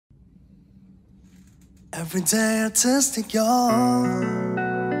Everyday artistic, your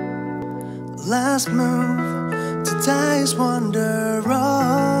last move. Today's wonders.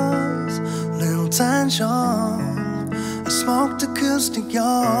 Little tension. I smoked acoustic,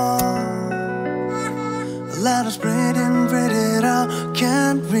 your let us breathe in, breathe it out.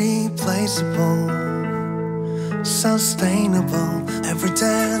 Can't replaceable, sustainable.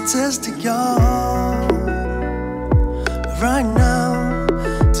 Everyday artistic, your right now.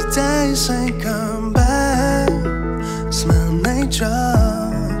 Today's ain't come back. Smell nature,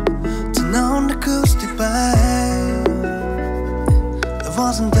 turn on the acoustic, babe. It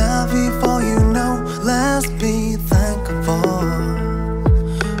wasn't there before, you know. Let's be thankful.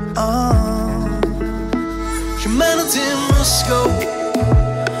 Humanity must go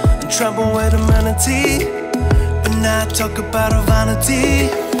and travel with humanity. And I talk about our vanity,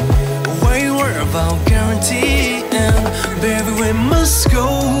 way we're about guarantee. And baby, we must go.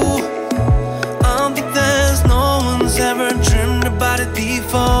 I think there's no one's ever dreamed about it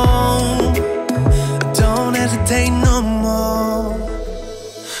before. Don't hesitate no more.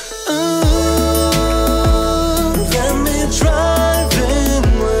 Let me drive in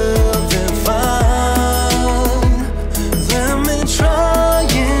with it fine. Let me try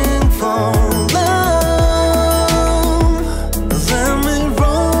and fall love. Let me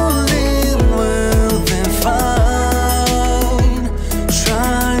roll in with it fine.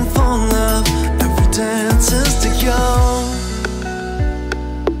 Try and fall love. Every dance is to you.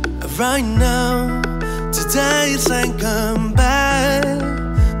 Right now, today's ain't come back.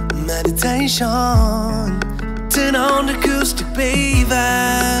 Meditation, turn on the acoustic, baby.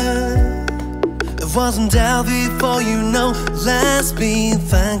 It wasn't there before, you know. Let's be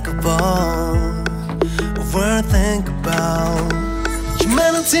thankful. We're thinkable.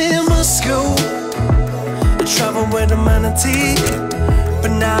 Humanity must go and travel with humanity.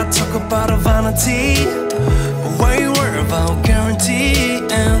 But now talk about our vanity, way we're about guarantee.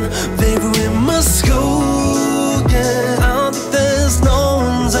 And baby, we must go. Yeah, I don't think there's no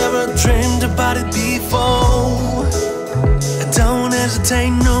one's ever dreamed about it before. Don't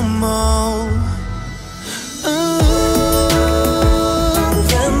hesitate no more.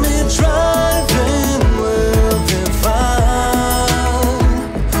 Let me drive in with it fine.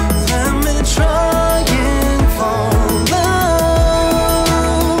 Let me try and fall love.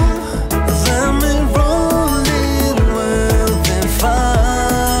 Let me roll in with it fine.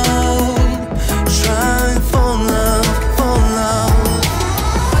 Try and fall love, fall love.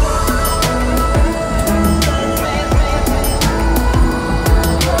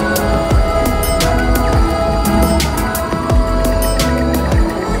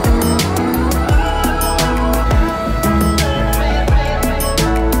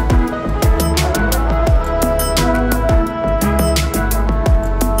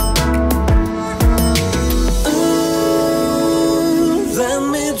 Let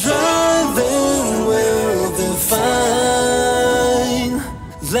me drive in with it fine.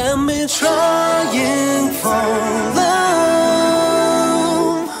 Let me try and fall love.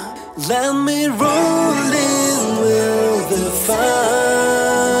 Let me roll in with it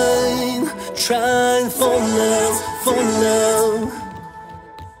fine. Try and fall love, fall love.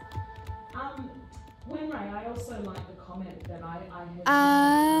 Winray, I also like the comment that I I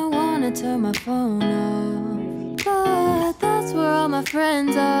wanna turn my phone off, but that's where all my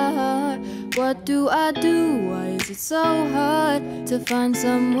friends are. What do? Why is it so hard to find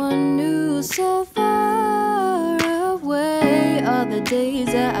someone new so far away? All the days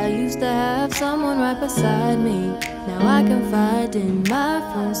that I used to have someone right beside me, now I can find in my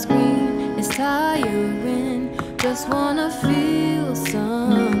phone screen. It's tiring, just wanna feel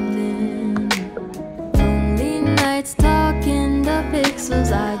something. Lonely nights talking the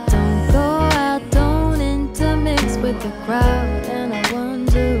pixels. I don't go out, don't intermix with the crowd. And I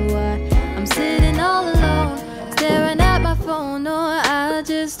wonder why I'm sitting all alone, staring at my phone. Or I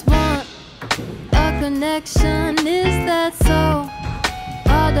just want a connection. Is that so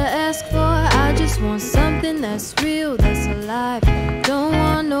hard to ask for? I just want something that's real, that's alive. Don't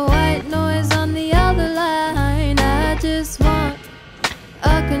want no white noise on the other line. I just want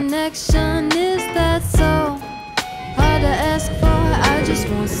a connection. Is that so hard to ask for? I just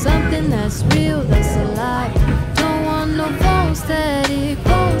want something that's real, that's alive. Don't want no phone static,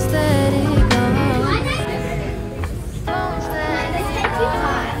 phone static, no. Phone static.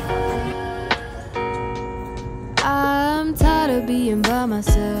 I'm tired of being by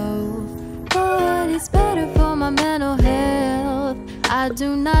myself, but it's better for my mental health. I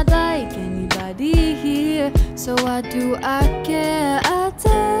do not like anybody here, so why do I care? I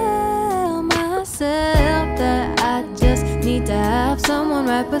tell myself myself that I just need to have someone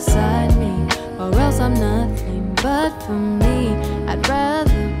right beside me, or else I'm nothing. But for me, I'd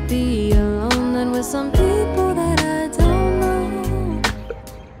rather be alone than with some people that I don't know.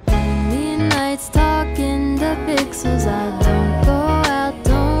 Midnight's talking to pixels. I don't go out,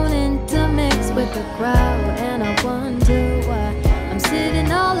 don't intermix with the crowd, and I wonder why I'm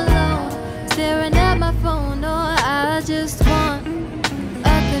sitting all alone, staring at my phone. Or I just want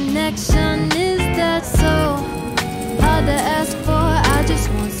a connection. Is that so hard to ask for? I just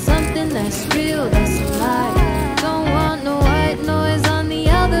want something that's real, that's alive. Don't want no white noise on the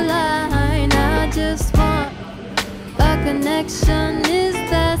other line. I just want a connection. Is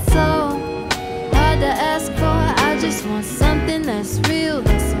that so hard to ask for? I just want something that's real,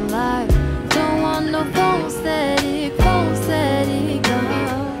 that's alive. Don't want no phone static,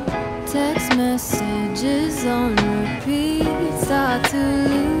 text messages on repeat. Start to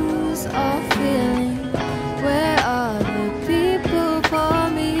lose all feeling.